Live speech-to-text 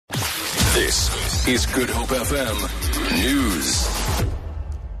This is Good Hope FM News.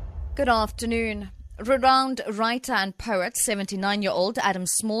 Good afternoon. Renowned writer and poet, 79-year-old Adam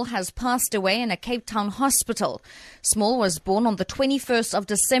Small has passed away in a Cape Town hospital. Small was born on the 21st of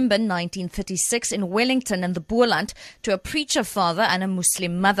December 1936 in Wellington in the Boerland to a preacher father and a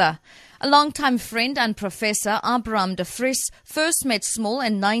Muslim mother. A longtime friend and professor, Abraham de Vries, first met Small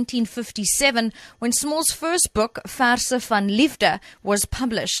in 1957 when Small's first book, Verse van Liefde, was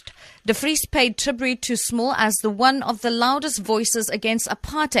published. De Vries paid tribute to Small as the one of the loudest voices against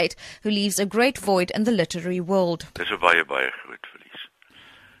apartheid, who leaves a great void in the literary world. Dis 'n baie groot verlies.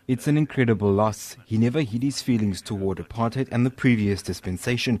 It's an incredible loss. He never hid his feelings toward apartheid and the previous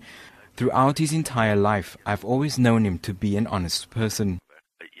dispensation. Throughout his entire life, I've always known him to be an honest person.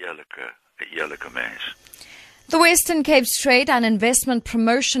 'n eerlike mens. The Western Cape's Trade and Investment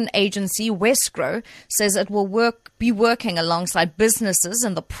Promotion Agency, Westgrow, says it will be working alongside businesses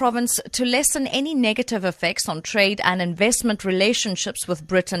in the province to lessen any negative effects on trade and investment relationships with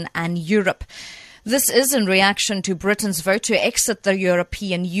Britain and Europe. This is in reaction to Britain's vote to exit the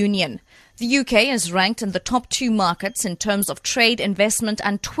European Union. The UK is ranked in the top 2 markets in terms of trade, investment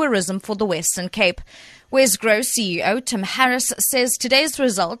and tourism for the Western Cape. Westgrow CEO Tim Harris says today's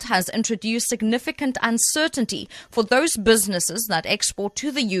result has introduced significant uncertainty for those businesses that export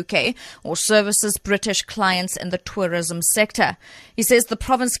to the UK or services British clients in the tourism sector. He says the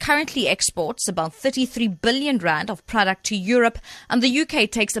province currently exports about 33 billion rand of product to Europe, and the UK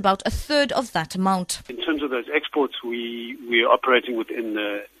takes about a third of that amount. In terms of those exports, we are operating within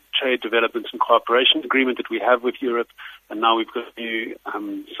the Trade Development and Cooperation Agreement that we have with Europe, and now we've got a new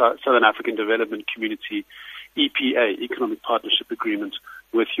Southern African Development Community, EPA, Economic Partnership Agreement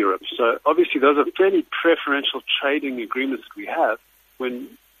with Europe. So obviously those are fairly preferential trading agreements that we have. When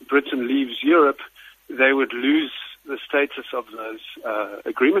Britain leaves Europe, they would lose the status of those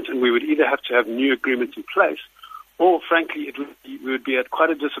agreements, and we would either have to have new agreements in place, or frankly, we would be at quite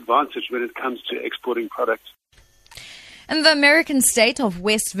a disadvantage when it comes to exporting products. In the American state of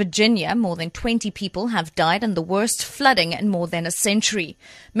West Virginia, more than 20 people have died in the worst flooding in more than a century.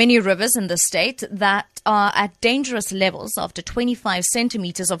 Many rivers in the state that are at dangerous levels after 25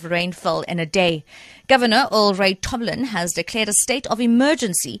 centimeters of rainfall in a day. Governor Earl Ray Toblin has declared a state of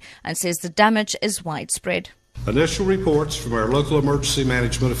emergency and says the damage is widespread. Initial reports from our local emergency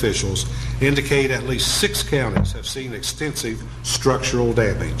management officials indicate at least 6 counties have seen extensive structural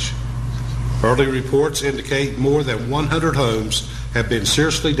damage. Early reports indicate more than 100 homes have been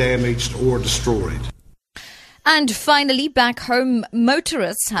seriously damaged or destroyed. And finally, back home,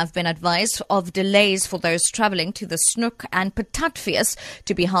 motorists have been advised of delays for those travelling to the Snoek and Patatfees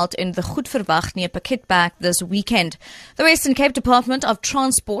to be held in the Goedverwag near Piketberg this weekend. The Western Cape Department of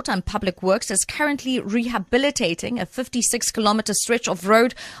Transport and Public Works is currently rehabilitating a 56-kilometre stretch of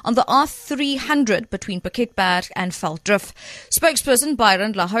road on the R300 between Piketberg and Veldrif. Spokesperson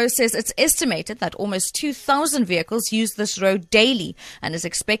Byron Laho says it's estimated that almost 2,000 vehicles use this road daily and is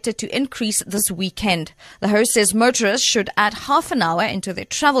expected to increase this weekend. Laho says motorists should add half an hour into their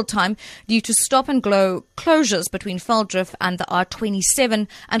travel time due to stop-and-go closures between Veldrif and the R27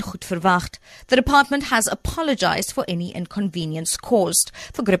 and Goedverwag. The department has apologized for any inconvenience caused.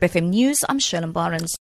 For Good Hope FM News, I'm Shirley Barnes.